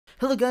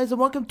Hello guys and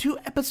welcome to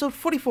episode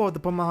 44 of the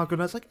Pokemon HeartGold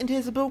Nuzlocke. In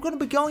today's episode, we're going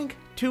to be going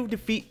to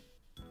defeat,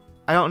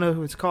 I don't know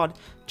who it's called,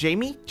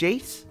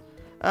 Jace?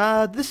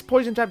 This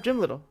poison type gym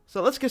little.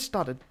 So let's get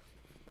started.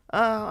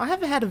 I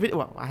haven't had a video,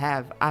 well I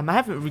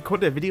haven't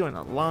recorded a video in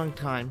a long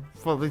time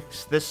for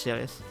this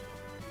series.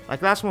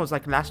 Like last one was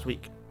like last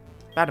week.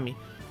 Bad of me.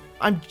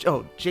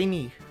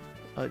 Janine.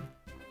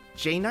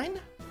 J9?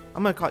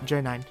 I'm gonna call it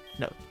J9.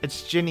 No,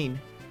 it's Janine.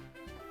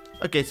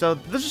 Okay, so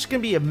this is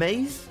gonna be a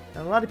maze.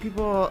 And a lot of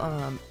people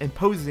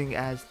imposing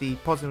as the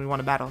person we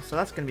want to battle, so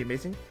that's gonna be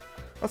amazing.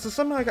 Also,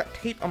 somehow I got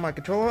tape on my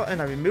controller and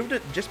I removed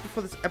it just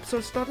before this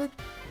episode started,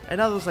 and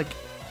now there's like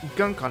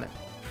gunk on it.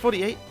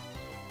 48.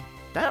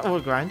 That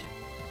overgrind.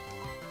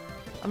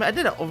 I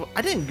mean,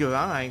 I didn't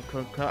grind,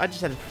 quote unquote. I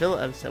just had a fill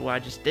episode where I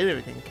just did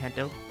everything in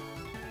Kanto.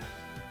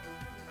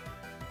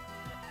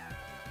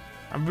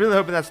 I'm really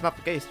hoping that's not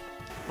the case.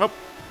 Well,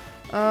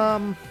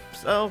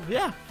 so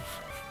yeah,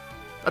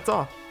 that's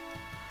all.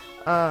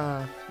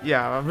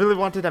 Yeah, I really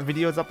wanted to have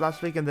videos up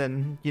last week, and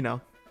then, you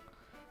know,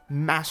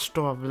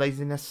 master of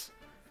laziness.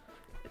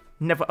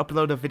 Never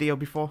uploaded a video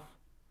before.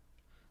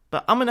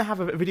 But I'm gonna have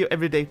a video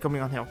every day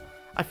coming on here.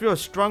 I feel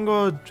strong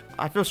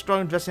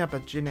dressing up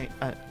as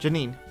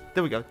Janine.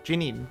 There we go,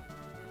 Janine.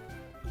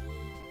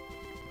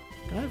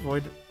 Can I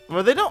avoid?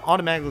 Well, they don't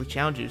automatically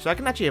challenge you, so I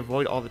can actually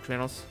avoid all the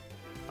trainers.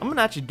 I'm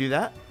gonna actually do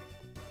that.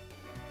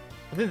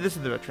 I think this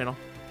is the right trainer.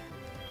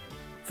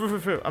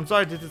 I'm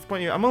sorry to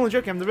disappoint you. I'm only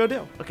joking. I'm the real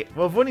deal. Okay,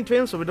 we're avoiding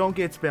trainers so we don't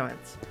get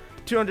experience.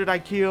 200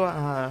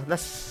 IQ.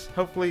 Let's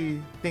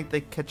hopefully think they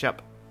catch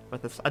up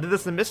with us. I did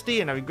this in Misty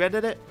and I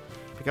regretted it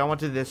because I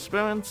wanted the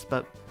experience,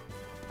 but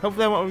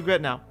hopefully I won't regret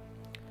now.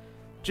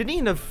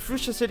 Janine of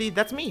Fuchsia City,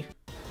 that's me.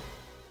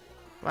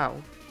 Wow.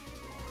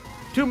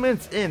 2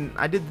 minutes in,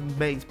 I did the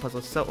maze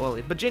puzzle so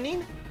early. But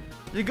Janine,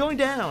 you're going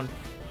down.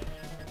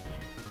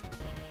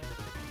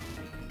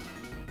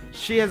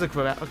 She has a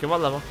Crobat. Okay, what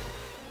level?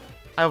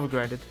 I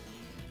overgrinded.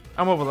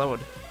 I'm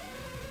overloaded.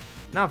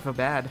 Now I feel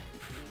bad.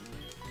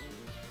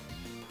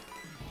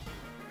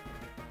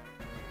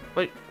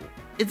 Wait,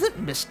 isn't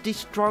Misty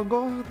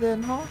stronger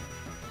than her?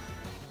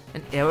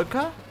 And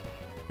Erica?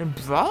 And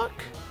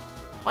Brock?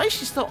 Why is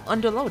she still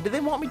underloaded? Did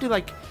they want me to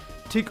like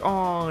take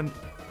on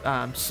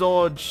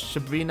Surge,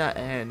 Sabrina,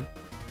 and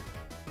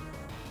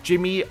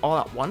Jimmy all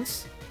at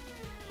once?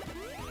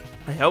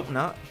 I hope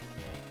not.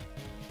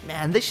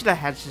 Man, they should have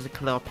had just a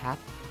clear path.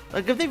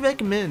 Like, if they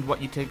recommend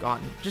what you take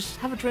on, just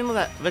have a trainer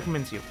that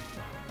recommends you.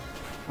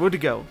 Where to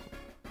go.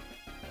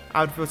 I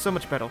would feel so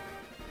much better.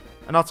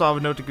 And also, I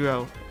would know to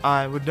go.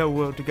 I would know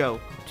where to go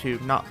to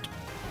not.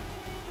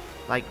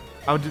 Like,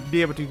 I would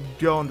be able to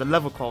go on the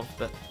level curve,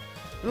 but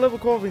the level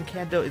curve in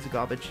Kanto is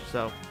garbage,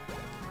 so.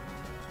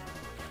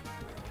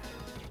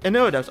 And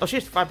Inodos. Oh, she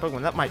has 5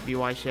 Pokemon. That might be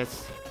why she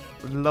has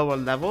lower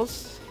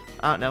levels.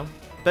 I don't know.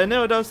 But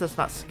Inodos, that's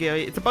not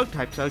scary. It's a bug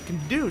type, so it can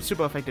do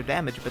super effective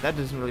damage, but that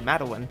doesn't really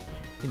matter when,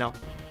 you know,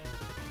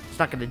 it's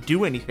not going to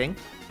do anything.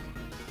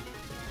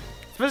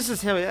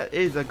 SwSh Harrier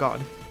is a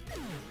god.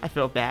 I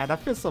feel bad. I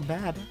feel so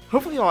bad.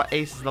 Hopefully our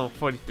ace is level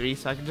 43,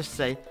 so I can just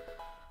say,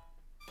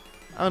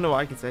 I don't know what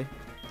I can say.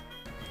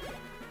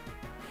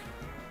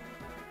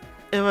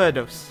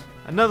 Inodos.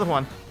 Another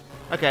one.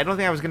 Okay, I don't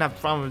think I was going to have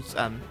problems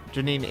with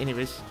Janine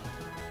anyways.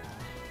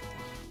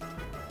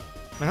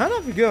 Man, how do I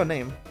have a girl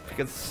name?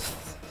 Because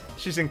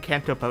she's in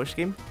Kanto post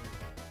game.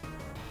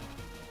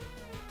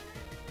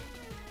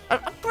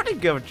 I'm pretty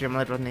good with gym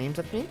letter names,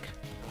 I think.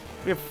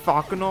 We have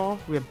Falconer,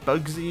 we have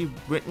Bugsy,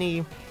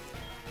 Whitney,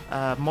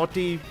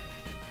 Morty,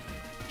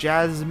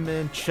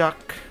 Jasmine,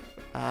 Chuck,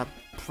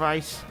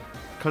 Price,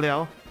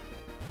 Khalil.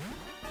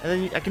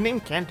 And then I can name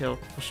Kanto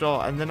for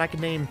sure, and then I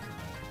can name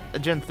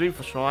Gen 3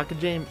 for sure. I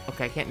could name,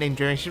 okay, I can't name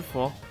Generation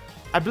 4.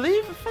 I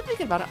believe, if I'm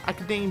thinking about it, I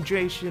could name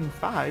Generation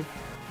 5.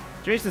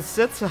 Generation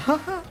 6,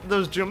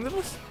 those gym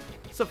levels?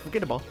 So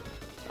forgettable.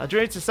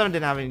 Generation 7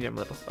 didn't have any gym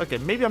levels. Okay,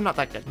 maybe I'm not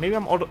that good. Maybe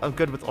I'm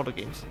good with older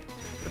games.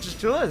 Which is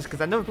true is,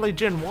 because I never played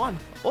Gen 1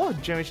 or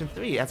Generation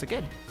 3 as a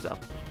kid. So,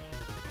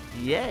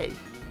 yay.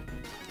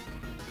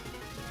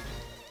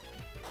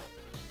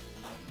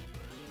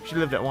 She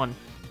lived at 1.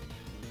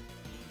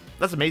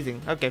 That's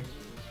amazing. Okay.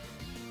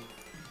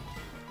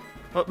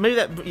 Well, maybe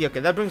that, yeah,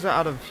 okay, that brings her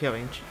out of heal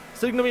range.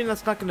 So you mean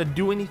that's not going to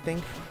do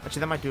anything? Actually,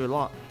 that might do a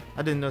lot.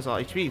 I didn't notice all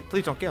HP.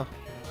 Please don't kill.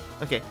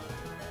 Okay.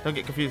 Don't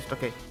get confused.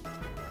 Okay.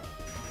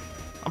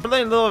 I'm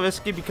playing a little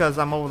risky because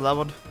I'm over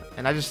leveled,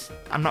 and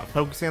I'm not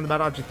focusing on the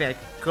battle. I just think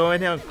I go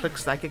in here and click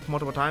Psychic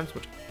multiple times,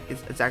 which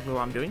is exactly what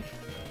I'm doing.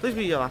 Please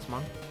be your last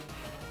mon.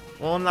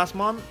 One last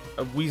mon,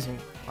 a Weezing.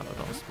 Oh no,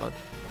 that was blood.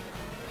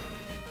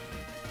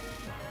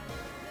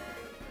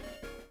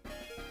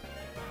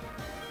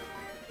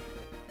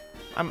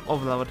 I'm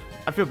over leveled.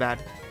 I feel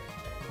bad.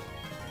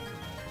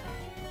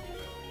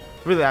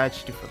 Really, I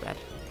actually do feel bad.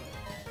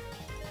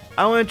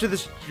 I went into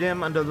this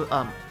gym under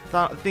the,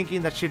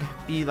 thinking that she'd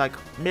be like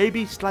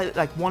maybe slightly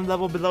like 1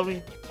 level below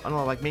me. I don't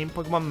know, like main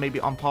Pokemon,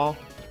 maybe on par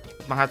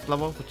with my highest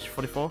level, which is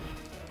 44.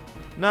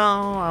 No,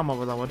 I'm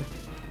over leveled.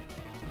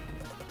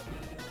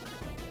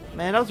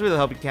 Man, I was really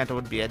hoping Kanto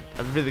would be a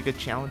really good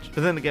challenge.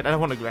 But then again, I don't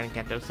want to grind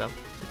Kanto, so.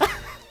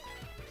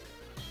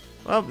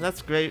 Well,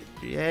 that's great.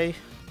 Yay.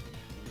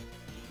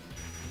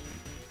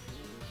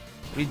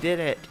 We did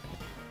it.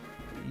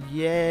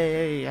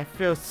 Yay. I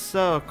feel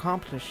so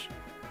accomplished.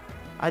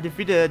 I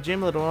defeated a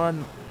gym leader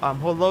on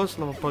her lowest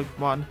level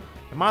Pokemon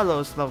and my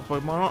lowest level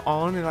Pokemon are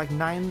only like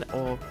 9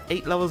 or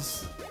 8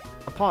 levels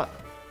apart.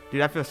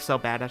 Dude, I feel so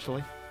bad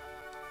actually.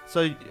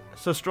 So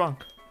strong.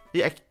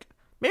 Yeah,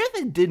 maybe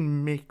they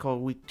didn't make her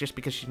weak just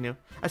because she knew.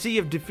 I see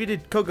you've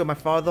defeated Koga, my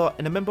father,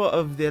 and a member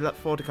of the Elite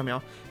Four to come here.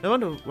 No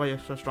wonder why you're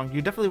so strong.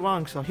 You're definitely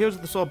wrong, so here's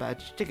the soul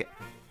badge. Take it.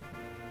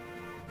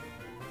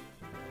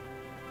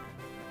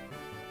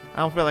 I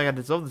don't feel like I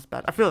deserve this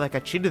badge. I feel like I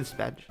cheated this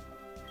badge.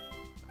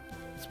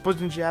 It's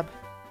poison jab.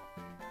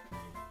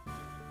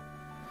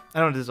 I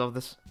don't deserve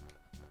this.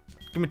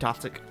 Give me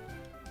Toxic.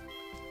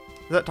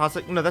 Is that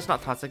Toxic? No, that's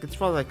not Toxic. It's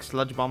probably like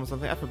Sludge Bomb or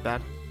something. I feel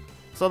bad.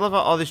 So I love how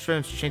all these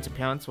trainers change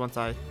appearance once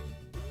I'll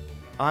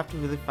have to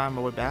really find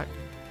my way back.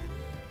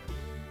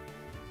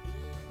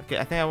 Okay,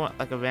 I think I want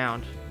like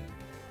around.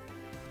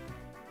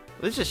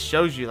 This just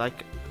shows you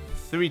like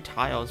 3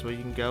 tiles where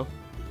you can go.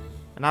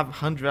 And I have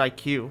 100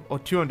 IQ, or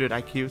 200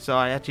 IQ, so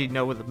I actually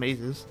know where the maze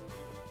is.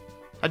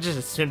 I just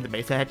assumed the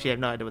maze. I actually have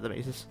no idea what the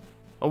maze is.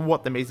 Or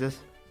what the maze is.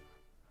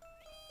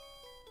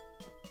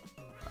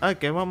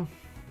 Okay, well,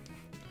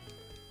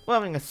 we're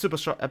having a super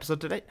short episode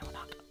today. No, we're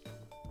not.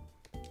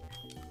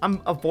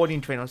 I'm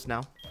avoiding trainers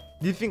now.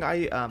 Do you think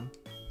I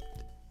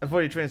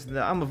avoided trainers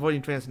now? I'm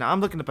avoiding trainers now.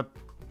 I'm looking up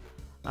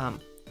a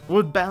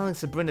we're battling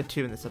Sabrina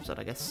 2 in this episode,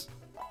 I guess.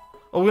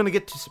 Oh, we're gonna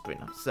get to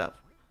Sabrina, so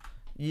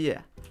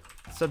yeah.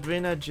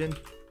 Sabrina Gen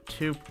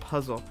 2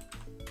 puzzle.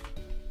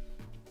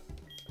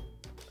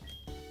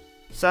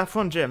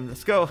 Saffron Gym,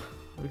 let's go.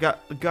 We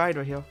got the guide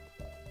right here.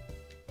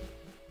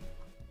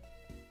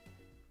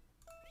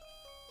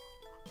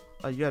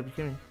 Oh, you gotta be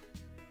kidding me.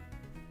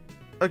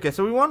 Okay,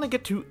 so we want to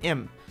get to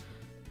M.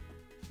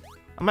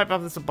 I might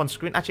pop this up on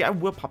screen. Actually, I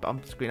will pop it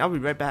on screen. I'll be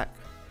right back.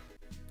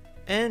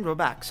 And we're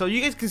back. So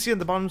you guys can see on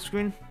the bottom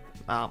screen.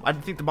 I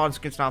think the bottom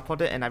screen's not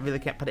put it, and I really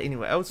can't put it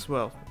anywhere else.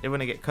 Well, they're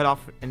gonna get cut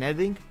off in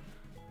editing.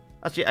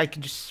 Actually, I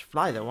can just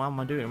fly though. What am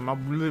I doing? Am I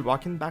really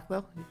walking back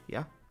though?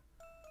 Yeah.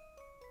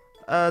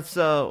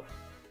 So,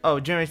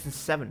 oh, Generation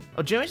 7.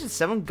 Oh, Generation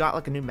 7 got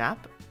like a new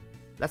map.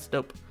 That's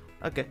dope.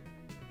 Okay.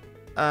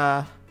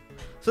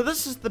 So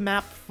this is the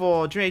map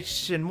for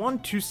Generation 1,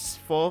 2,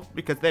 4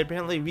 because they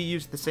apparently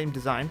reused the same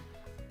design.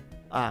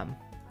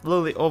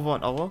 Literally over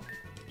and over.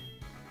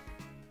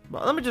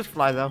 But let me just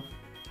fly though.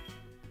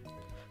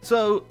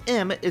 So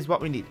M is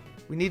what we need.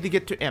 We need to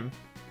get to M.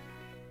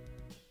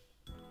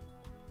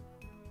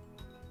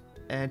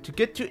 And to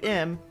get to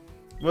M,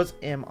 where's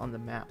M on the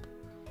map?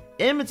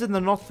 M is in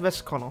the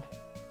northwest corner.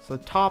 So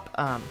top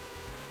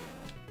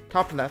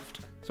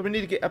left. So we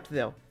need to get up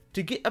there.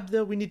 To get up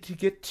there, we need to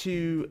get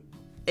to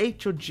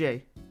H or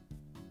J.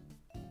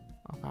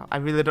 Oh, wow. I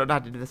really don't know how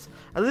to do this.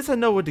 At least I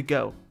know where to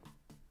go.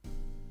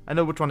 I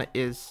know which one it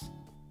is.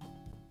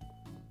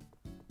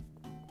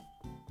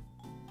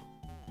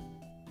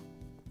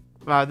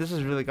 Wow, this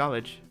is really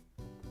garbage.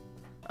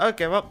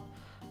 Okay, well.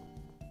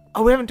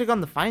 Oh, we haven't taken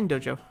on the Fine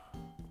Dojo.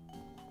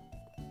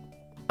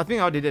 I think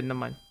I already did, never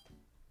mind.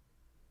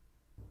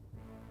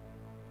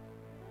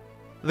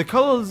 The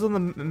colors on the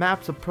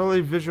maps are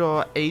purely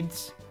visual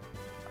aids.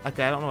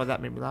 Okay, I don't know why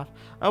that made me laugh.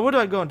 Where do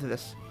I go into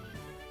this?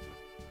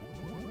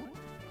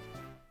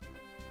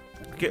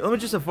 Okay, let me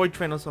just avoid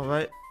trainers,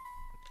 alright?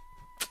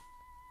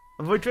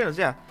 Avoid trainers,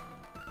 yeah.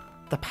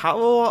 The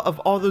power of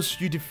all those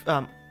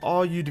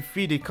all you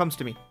defeated comes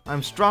to me.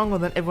 I'm stronger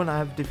than everyone I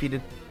have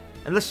defeated.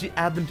 Unless you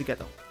add them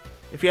together.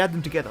 If you add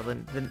them together,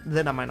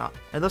 then I might not.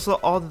 Unless they're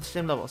all the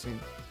same level, so you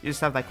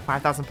just have like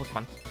 5,000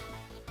 Pokemon.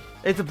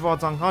 It's a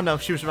broad song. Oh no,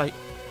 she was right.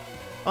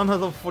 On her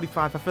level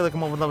 45, I feel like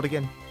I'm overloaded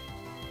again.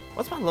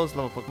 What's my lowest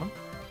level Pokemon?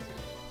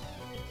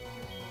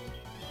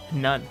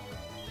 None.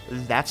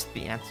 That's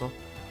the answer.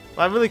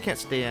 Well, I really can't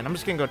stay in. I'm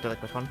just gonna go to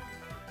Liquid one.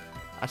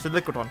 I said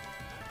Liquid one.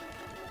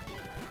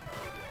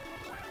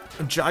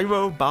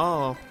 Gyro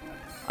Ball.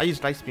 I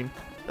used Ice Beam.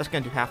 That's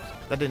gonna do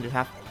half. That didn't do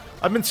half.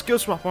 I've been skill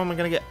swap. What am I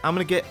gonna get? I'm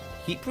gonna get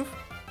Heat Proof.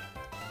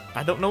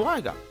 I don't know why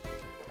I got.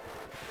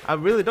 I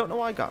really don't know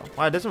why I got.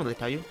 Well, it doesn't really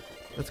tell you.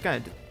 That's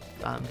kind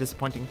of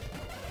disappointing.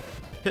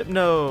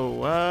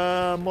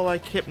 Hypno. More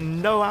like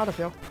Hypno out of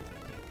here.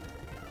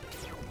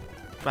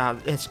 Wow,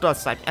 it still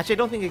has Psychic. Actually, I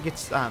don't think it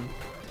gets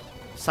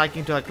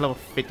Psychic to like level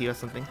 50 or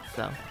something.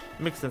 So,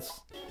 it makes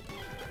sense.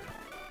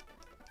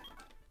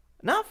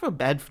 Now I feel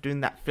bad for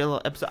doing that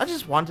filler episode. I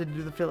just wanted to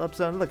do the filler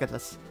episode. Look at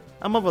this.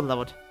 I'm over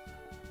leveled.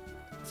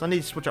 So I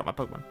need to switch out my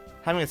Pokemon.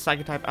 Having a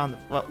Psychic type on the...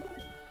 Well,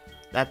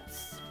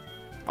 that's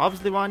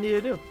obviously what I need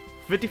to do.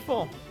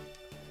 54.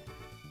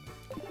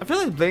 I feel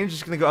like Blaine's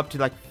just going to go up to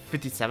like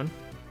 57.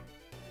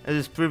 And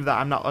just prove that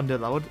I'm not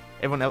underleveled.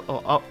 Everyone else,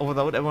 or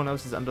overloaded. Everyone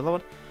else is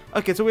underleveled.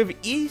 Okay, so we have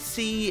E,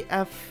 C,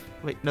 F...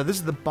 Wait, no, this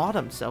is the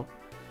bottom, so...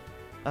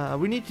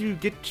 we need to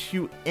get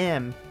to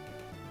M.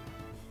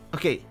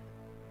 Okay.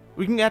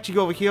 We can actually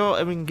go over here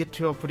and we can get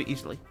to her pretty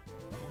easily.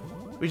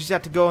 We just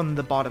have to go on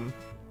the bottom.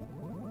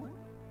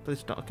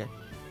 Please don't. Okay.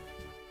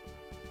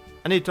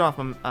 I need to turn off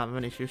my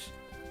mini shoes.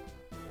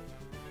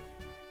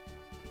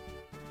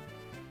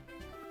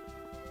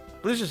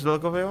 Please just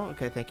look over here.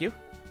 Okay, thank you.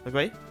 Look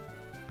away.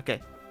 Okay.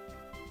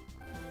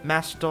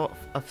 Master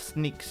of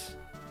Sneaks.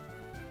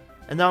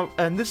 And now,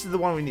 and this is the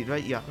one we need,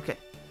 right? Yeah, okay.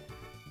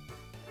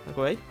 Look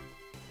away.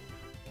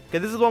 Okay,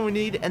 this is the one we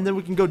need, and then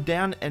we can go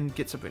down and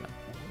get Sabrina.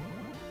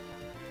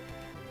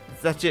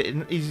 That's it,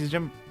 an easy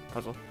gym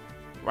puzzle.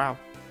 Wow.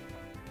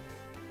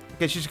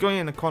 Okay, she's going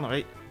in the corner,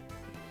 right?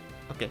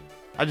 Okay,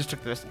 I just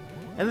took this.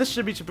 And this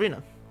should be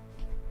Sabrina.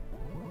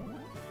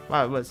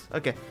 Wow, it was.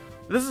 Okay.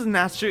 This is an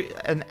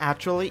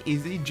actually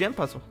easy gym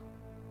puzzle.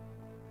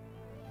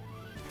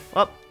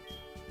 Well,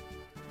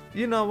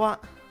 you know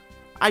what?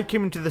 I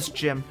came into this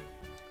gym.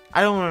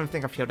 I don't even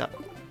think I filled up.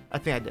 I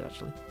think I did,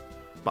 actually.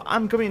 But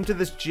I'm coming into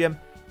this gym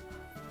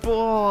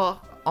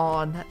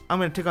I'm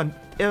going to take on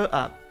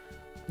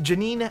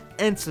Janine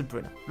and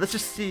Sabrina. Let's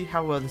just see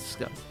how well this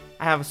goes.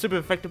 I have a super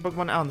effective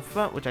Pokemon out on the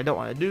front, which I don't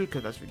want to do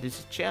because that's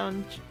reduces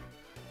challenge.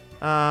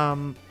 But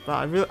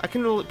I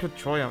can really put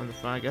Troy on the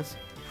front, I guess.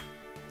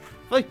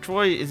 I feel like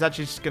Troy is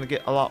actually just gonna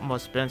get a lot more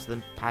experience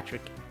than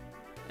Patrick,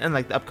 and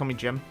like the upcoming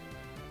gym.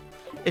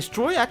 Is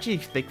Troy actually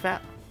thick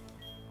fat?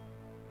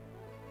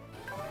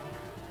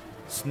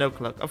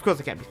 Snowcloak. Of course,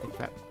 it can't be thick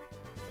fat.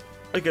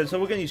 Okay, so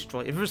we're gonna use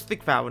Troy. If it was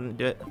thick fat, I wouldn't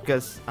do it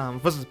because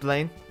versus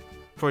Blaine,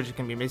 Troy just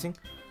can be amazing.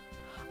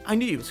 I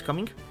knew you was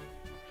coming.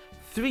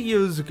 3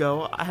 years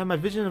ago, I had my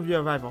vision of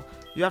your arrival.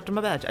 You're after my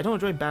badge. I don't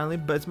enjoy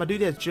battling, but it's my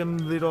duty as gym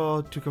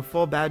leader to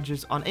confer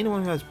badges on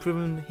anyone who has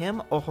proven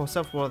him or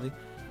herself worthy.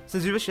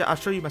 Since you wish it, I'll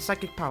show you my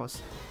psychic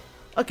powers.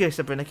 Okay,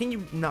 Sabrina, can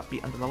you not be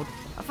underloaded?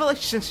 I feel like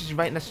since she's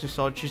right next to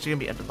Sword, she's gonna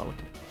be underloaded.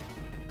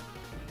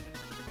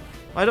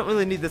 Well, I don't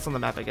really need this on the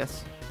map, I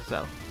guess.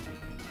 So,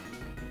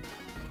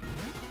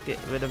 get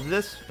rid of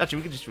this. Actually,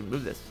 we can just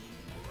remove this.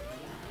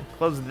 And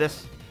close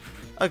this.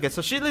 Okay,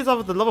 so she leads off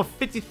with the level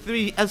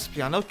 53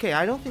 Espeon. Okay,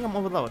 I don't think I'm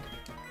overloaded.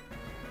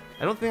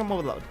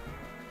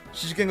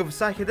 She's gonna go for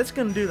Psychic. That's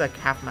gonna do like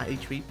half my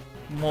HP.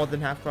 More than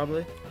half,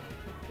 probably.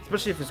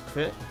 Especially if it's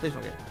crit. Please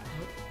don't get.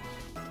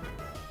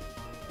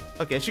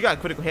 Okay, if she got a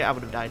critical hit, I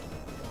would have died.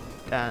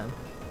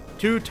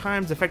 2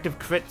 times effective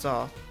crits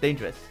are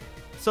dangerous.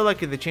 So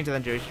lucky they changed that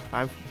in Generation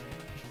 5.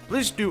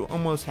 Let's do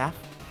almost half.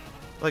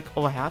 Like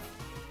over half.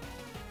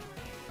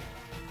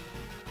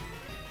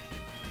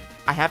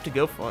 I have to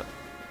go for it.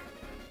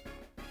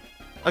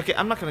 Okay,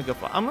 I'm not gonna go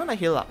for it. I'm gonna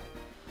heal up.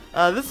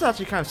 This is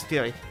actually kind of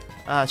scary.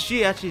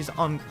 She actually is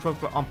on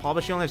par,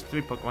 but she only has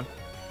 3 Pokemon.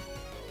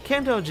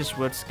 Kanto just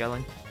word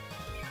scaling.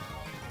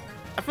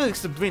 I feel like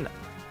Sabrina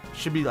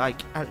should be like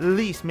at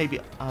least maybe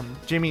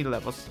Jamie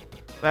levels.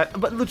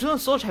 But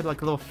Lieutenant Soldier had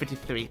like level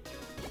 53.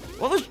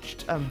 What was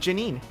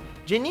Janine?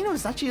 Janine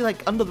was actually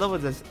like under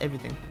leveled as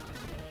everything.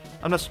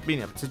 I'm not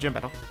Sabrina, it's a gym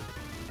battle.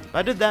 But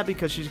I did that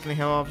because she's gonna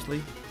heal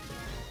obviously.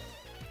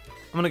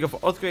 I'm gonna go for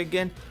Earthquake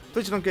again.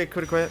 Please don't get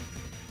critical hit.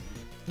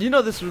 You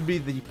know this would be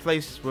the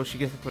place where she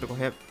gets a critical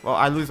hit. Well,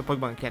 I lose a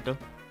Pokemon in Kanto.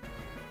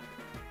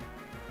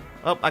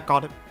 Oh, I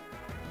caught it.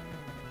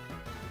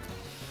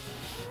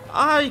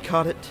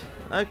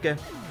 Okay.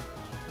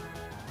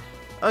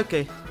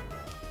 Okay.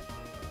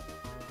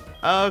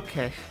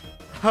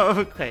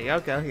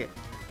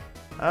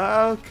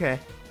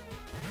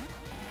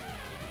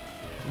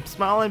 I'm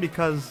smiling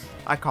because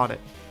I caught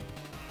it.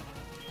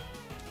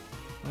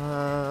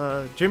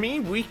 Jimmy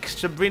weak,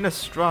 Sabrina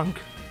strong.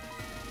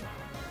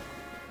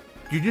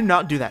 You do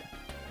not do that.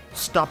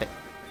 Stop it.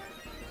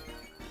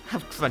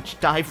 Have crunch.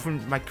 Die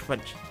from my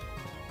crunch.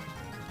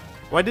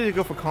 Why did it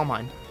go for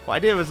Carmine? What I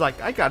did was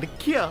like, I gotta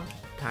kill.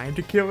 Time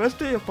to kill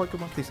rest of your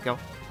Pokemon. Please go.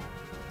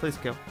 Please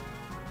go.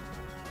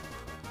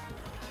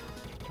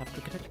 Have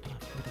to get it.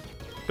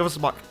 Go for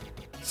Spark.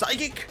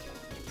 Psychic!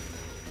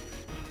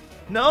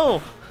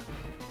 No!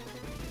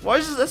 Why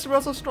is this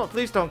SRL so strong?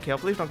 Please don't kill.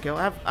 Please don't kill.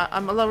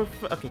 I'm a level.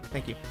 Okay,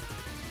 thank you.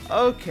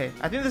 Okay,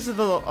 I think this is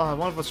the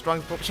one of the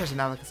strongest Pokemon. She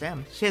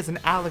has an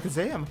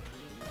Alakazam.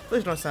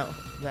 Please don't sound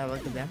that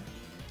Alakazam.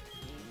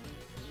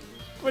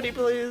 Pretty,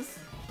 please.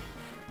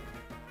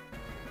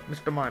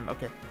 Mr. Mime.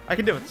 Okay, I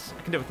can do this.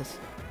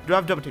 Do I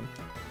have double team?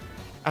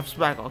 I have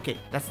Swaggle. Okay,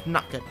 that's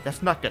not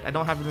good. I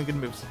don't have really good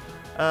moves.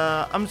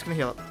 I'm just gonna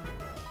heal up.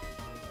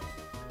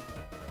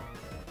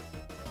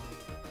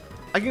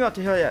 I can go out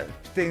to heal yet.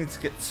 Things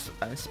get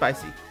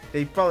spicy.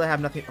 They probably have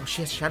nothing. Oh,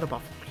 she has Shadow Ball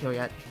for heal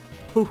yet.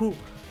 Hoo.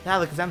 Now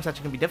the Alakazam's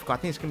actually gonna be difficult.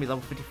 I think it's gonna be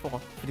level 54,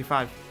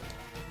 55.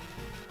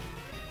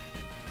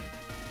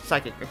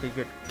 Psychic. Okay,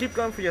 good. Keep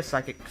going for your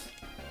psychics.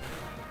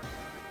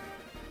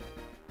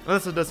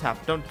 Unless it does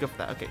half. Don't go for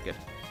that. Okay, good.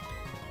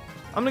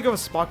 I'm gonna go with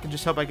Spark and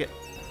just hope I get.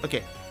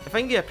 Okay, if I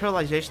can get a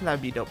paralyzation, that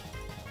would be dope.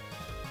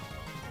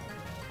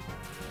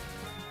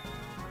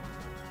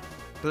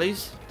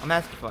 Please, I'm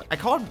asking for it. I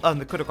called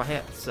the critical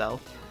hit, so.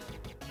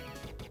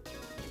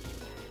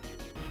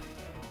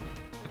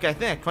 Okay, I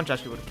think a crunch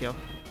actually would have killed.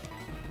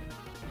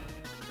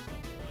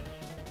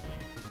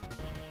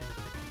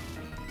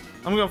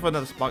 I'm going for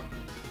another Spark.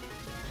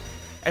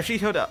 If she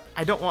healed up,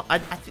 I don't want. I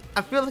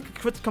feel like a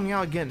crit's coming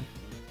out again.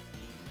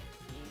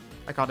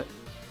 I caught it.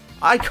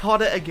 I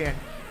caught it again.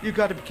 You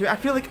gotta be kidding. I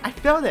feel like I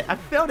failed it. I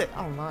failed it.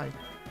 Oh my.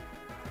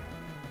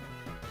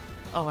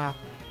 Oh wow.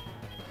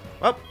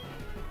 Well.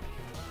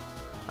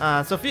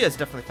 Sophia is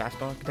definitely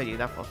faster. I can tell you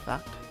that for a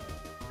fact.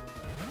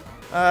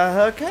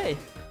 Okay.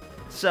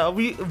 So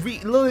we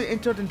literally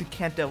entered into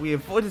Kanto. We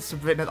avoided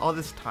Sabrina all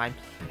this time,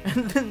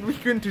 and then we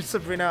go into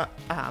Sabrina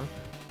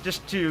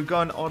just to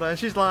go in order, and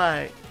she's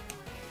like,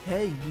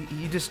 "Hey,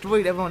 you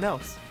destroyed everyone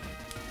else.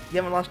 You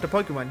haven't lost a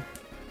Pokemon.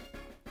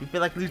 You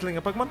feel like losing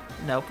a Pokemon?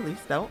 No, please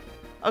don't.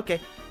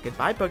 Okay,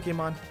 goodbye,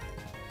 Pokemon.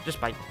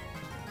 Just bite."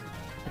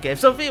 Okay, if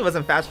Sophia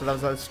wasn't faster, that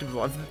was a stupid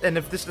one. And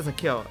if this doesn't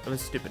kill, it was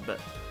stupid. But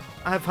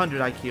I have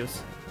 100 IQs,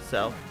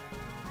 so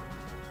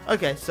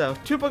okay. So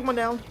 2 Pokemon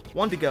down,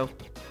 1 to go.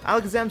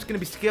 Alakazam's gonna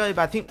be scary,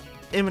 but I think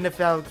even if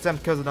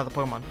Alakazam kills another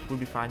Pokemon, we'll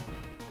be fine.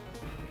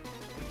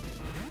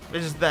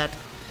 It's just that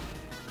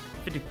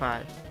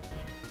 55.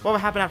 What will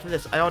happen after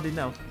this? I already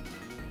know.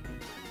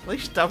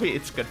 Please tell me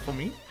it's good for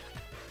me.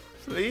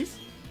 Please.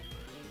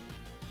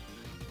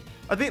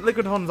 I think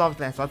Liquid Horn is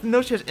obviously answer. I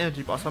know she has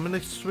Energy Ball, so I'm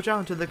gonna switch out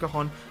into Liquid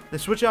Horn, then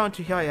switch out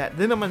into Harriet,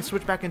 then I'm gonna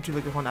switch back into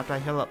Liquid Horn after I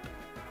heal up.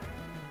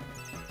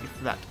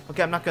 For that.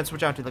 Okay, I'm not gonna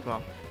switch out into Liquid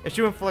Horn. If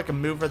she went for like a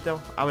move right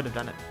though, I would have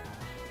done it.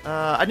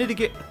 I need to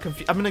get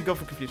confused. I'm gonna go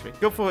for Confuse Ray.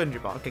 Go for Energy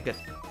Ball. Okay, good.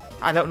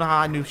 I don't know how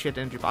I knew she had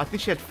Energy Ball. I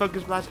think she had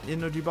Focus Blast and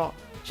Energy Ball.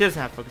 She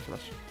doesn't have Focus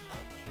Blast.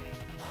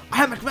 I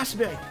have my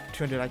Raspberry!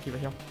 200 IQ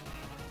right here.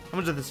 How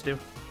much does this do?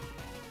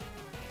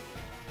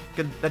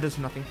 Good, that does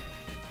nothing.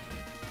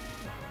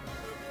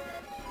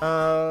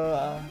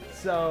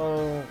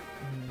 So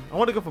I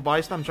want to go for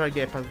Body Slam. Try to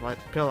get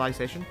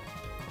Paralyzation.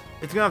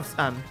 It's gonna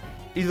have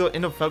either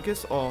Inner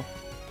Focus or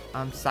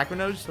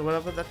Sacronose or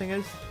whatever that thing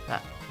is.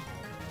 That.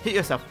 Hit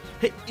yourself.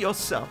 Hit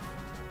yourself.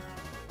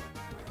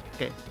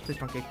 Okay, please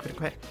don't get crit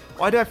quit.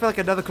 Why do I feel like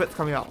another crit's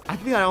coming out? I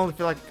think I only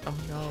feel like, oh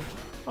no.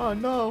 Oh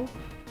no.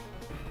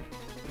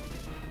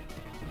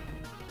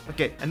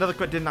 Okay, another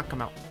crit did not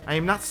come out. I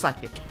am not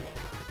psychic.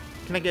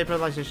 Can I get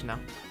Paralyzation now?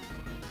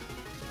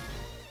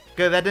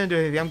 Good, that didn't do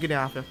anything. I'm getting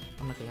after.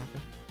 I'm not getting after.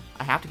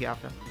 I have to get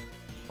after.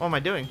 What am I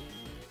doing?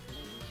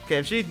 Okay,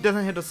 if she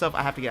doesn't hit herself,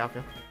 I have to get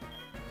after.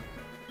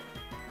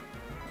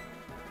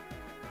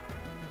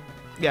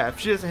 Yeah, if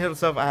she doesn't hit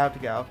herself, I have to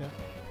get after.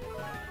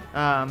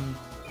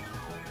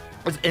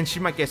 And she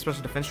might get a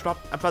special defense drop.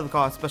 I'd probably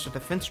call a special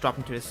defense drop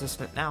into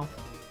assistant now.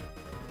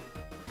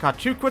 Got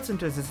 2 crits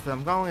into assistant.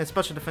 I'm calling a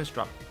special defense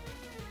drop.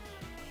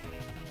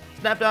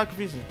 Snapdown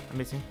Confusion.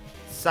 Amazing.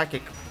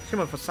 Psychic. She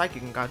went for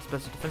Psychic and got a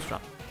special defense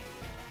drop.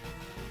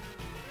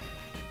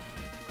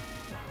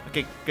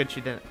 Okay, good,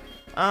 she didn't.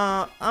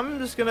 I'm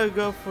just gonna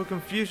go for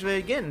Confuse Ray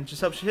again. Just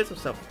hope she hits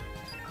herself.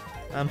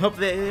 Hope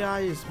the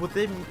AI is with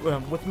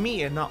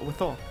me and not with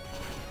her.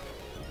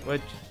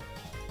 Which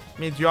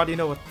means you already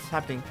know what's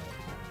happening.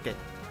 Okay.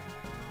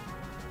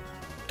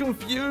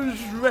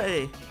 Confuse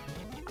Ray!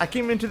 I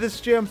came into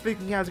this gym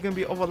thinking I was gonna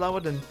be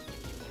overloaded, and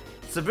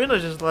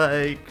Sabrina's just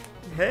like,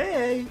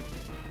 hey!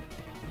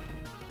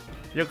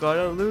 You're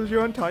gonna lose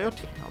your entire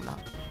team. No, I'm not.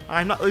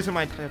 I'm not losing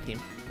my entire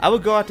team. I will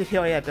go out to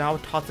Harriet and I will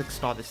Toxic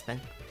Star this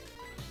thing.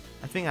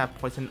 I think I have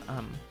Poison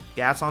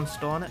Gas on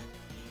still on it.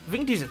 If we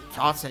can use a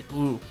Toxic,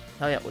 ooh,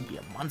 Harriet would be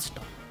a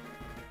monster.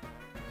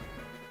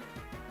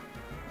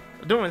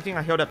 I don't really think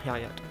I healed up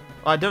Harriet.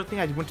 Well, I don't think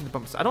I went to the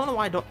bumps. I don't know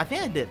why I don't. I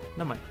think I did.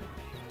 No mind.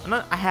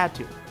 I had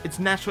to. It's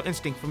natural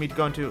instinct for me to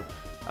go into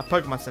a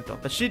Pokemon Center.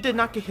 But she did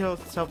not get healed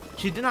herself.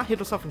 She did not hit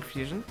herself in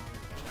Confusion,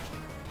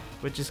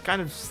 which is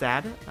kind of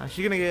sad.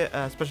 She's gonna get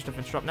a special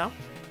defense drop now.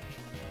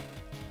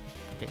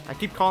 Okay, I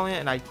keep calling it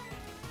and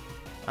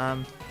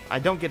I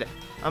don't get it.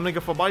 I'm gonna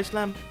go for Body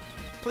Slam.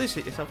 Please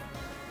hit yourself.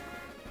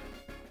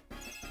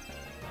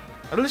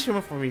 At least you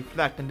went for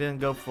Reflect and didn't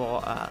go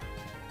for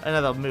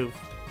another move.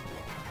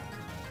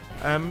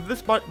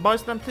 This Body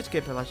Slam, please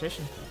get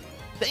Paralyzation.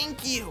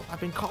 Thank you! I've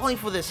been calling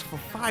for this for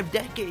 5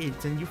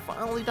 decades and you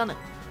finally done it.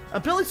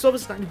 Apparently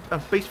Silver's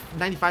base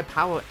 95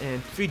 power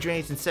and 3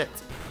 drains and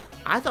sets.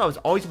 I thought it was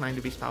always 90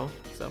 base power,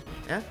 so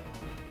yeah.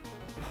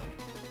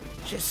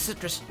 She has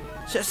Citrus.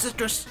 She has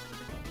Citrus.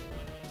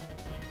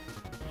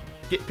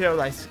 Get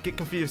paralyzed. Get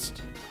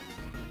confused.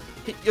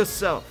 Hit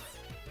yourself.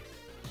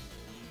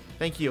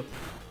 Thank you.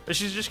 But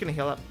she's just gonna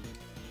heal up.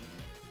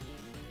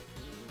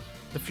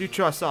 The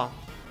future I saw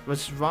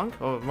was wrong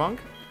or wrong.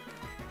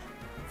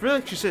 I feel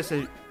like she says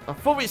a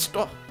full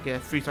restore. Okay,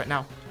 freeze right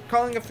now.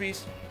 Calling a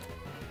freeze.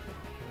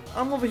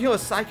 I'm over here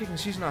with Psychic and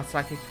she's not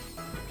Psychic.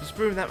 Just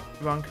proving that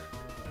wrong.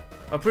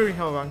 Or proving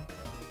her wrong.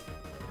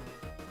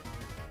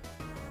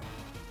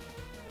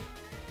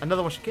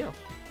 Another one should kill.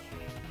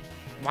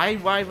 Why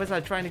was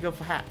I trying to go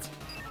for hats?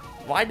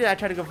 Why did I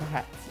try to go for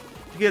hats?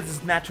 Because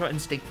it's natural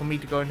instinct for me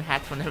to go into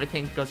hats when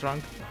everything goes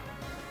wrong.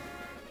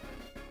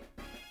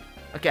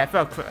 Okay, I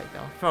fell crit right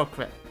now. I fell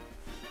crit.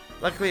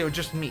 Luckily, it was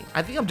just me.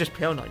 I think I'm just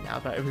paranoid now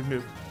about every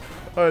move.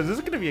 Oh, is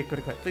this gonna be a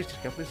crit? Please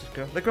just go. Please just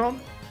go. Liquid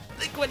Horn.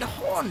 Liquid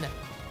Horn.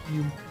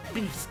 You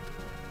beast.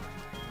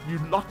 You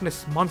Loch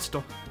Ness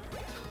monster.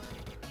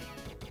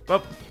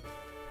 Well,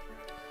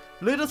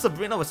 little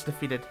Sabrina was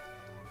defeated.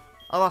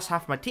 I lost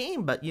half my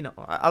team, but you know,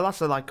 I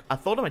lost like a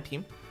third of my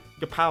team.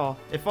 Your power.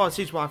 If all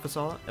sees what I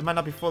foresaw, it might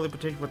not be fully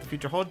protected what the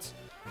future holds.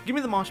 Give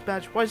me the Marsh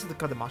Badge. Why is it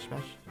called the Marsh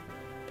Badge?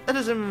 That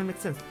doesn't even make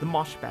sense. The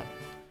Marsh Badge.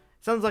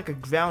 Sounds like a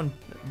ground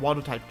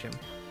water type gym.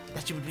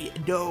 That shit would be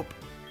dope.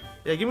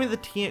 Yeah, give me the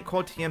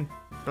core TM.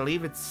 I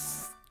believe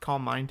it's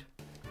Calm Mind.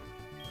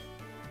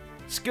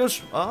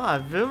 Skills.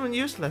 Very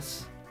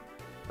useless.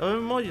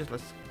 Even more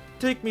useless.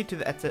 Take me to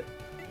the exit.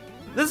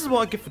 This is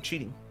what I get for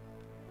cheating.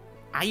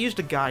 I used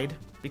a guide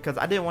because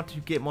I didn't want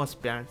to get more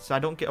experience, so I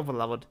don't get over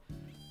leveled.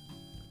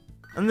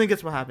 And then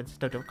guess what happens?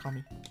 Don't call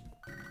me.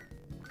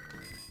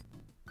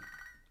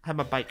 I have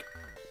my bike.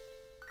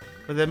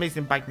 With the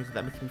amazing bike music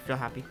that makes me feel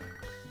happy.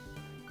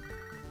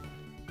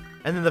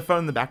 And then the phone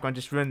in the background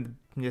just ruined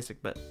the music,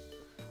 but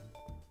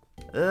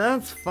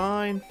that's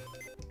fine.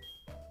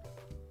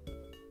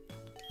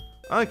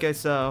 Okay,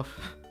 so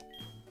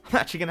I'm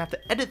actually gonna have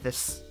to edit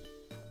this.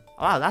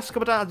 Wow, last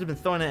couple times I've been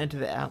throwing it into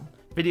the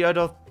video,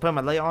 putting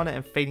my layer on it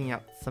and fading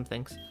out some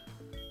things.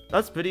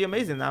 That's pretty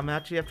amazing that I'm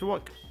actually have to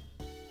work.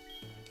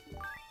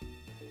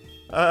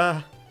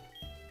 What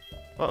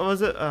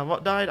was it?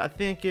 What died? I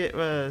think it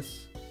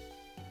was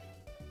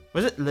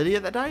it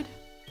Lydia that died?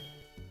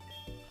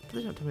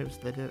 Please don't tell me it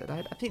was Lydia that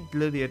died. I think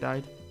Lydia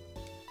died.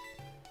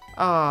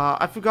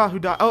 I forgot who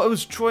died. Oh, it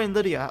was Troy and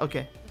Lydia.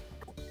 Okay.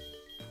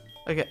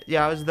 Okay,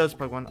 yeah, it was those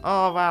Pokemon.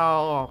 Oh,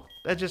 wow.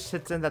 That just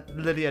hits in that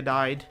Lydia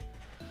died.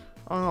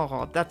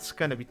 Oh, that's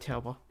gonna be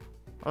terrible.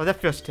 Oh,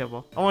 that feels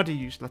terrible. I want to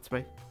use Let's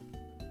Play.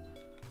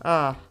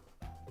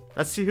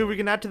 Let's see who we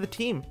can add to the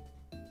team.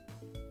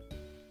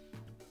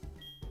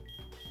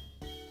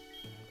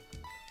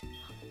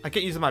 I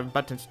can't use my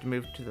buttons to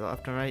move to the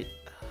left and right.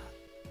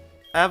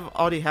 I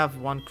already have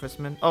one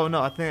Chrisman. Oh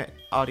no, I think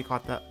I already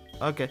caught that.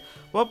 Okay,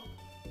 well,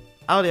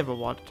 I already have a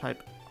water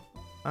type.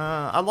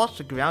 I lost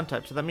the ground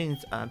type, so that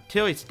means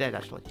Terry's dead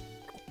actually.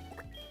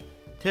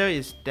 Terry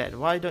is dead.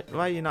 Why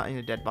are you not in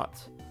the dead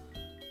bots?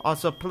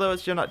 Also,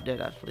 Polaris, you're not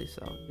dead actually,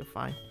 so you're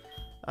fine.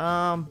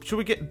 Should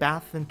we get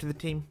Bath into the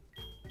team?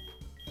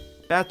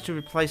 Bath to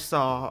replace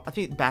I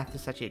think Bath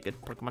is actually a good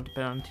Pokemon to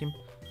put on the team.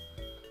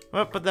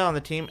 Well, put that on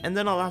the team, and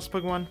then our last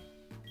Pokemon.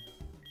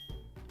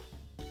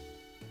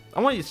 I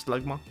want to use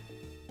Slugma.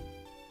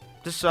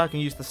 Just so I can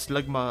use the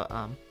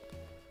Slugma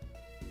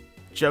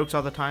jokes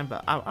all the time,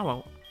 but I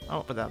won't. I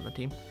won't put that on the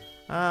team.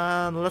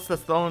 Unless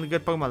that's the only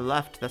good Pokemon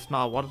left that's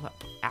not a water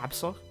type.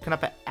 Absol? Can I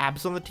put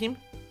Absol on the team?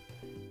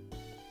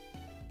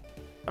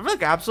 I feel like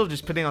Absol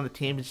just putting on the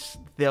team is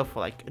there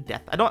for like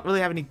death. I don't really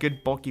have any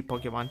good bulky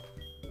Pokemon.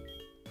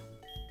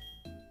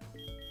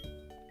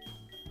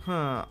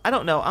 I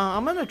don't know.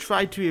 I'm gonna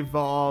try to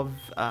evolve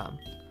a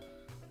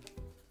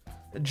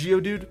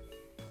Geodude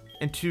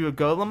into a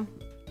Golem,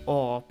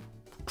 or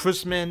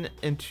Chrisman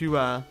into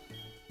a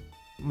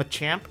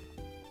Machamp.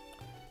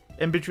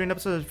 In between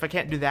episodes, if I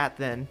can't do that,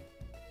 then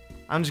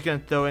I'm just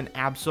gonna throw in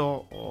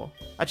Absol, or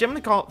actually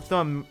I'm gonna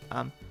throw in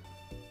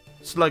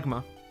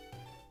Slugma,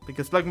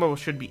 because Slugma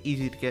should be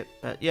easy to get.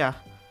 But yeah,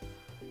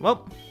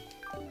 well,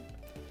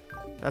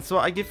 that's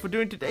what I get for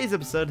doing today's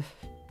episode.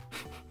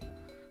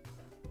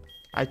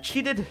 I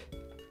cheated.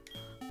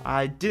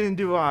 I didn't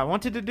do what I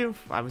wanted to do.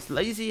 I was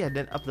lazy. I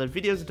didn't upload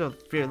videos until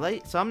very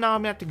late. So now I'm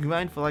gonna have to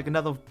grind for like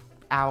another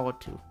hour or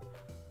two.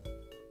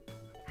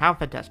 How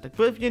fantastic.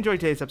 But if you enjoyed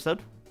today's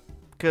episode,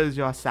 because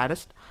you're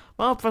saddest,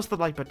 well, press the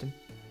like button.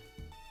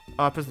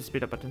 Or press the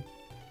speed up button.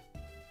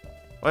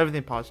 Or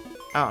everything paused.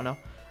 I don't know.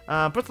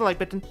 Press the like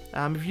button.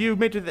 If you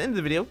made it to the end of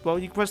the video, well,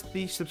 you can press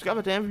the subscribe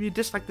button. And if you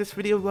dislike this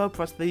video, well,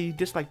 press the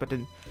dislike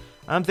button.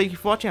 Thank you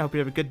for watching. I hope you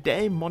have a good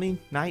day, morning,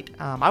 night.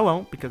 I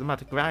won't because I'm about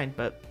to grind,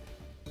 but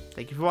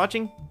thank you for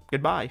watching.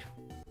 Goodbye.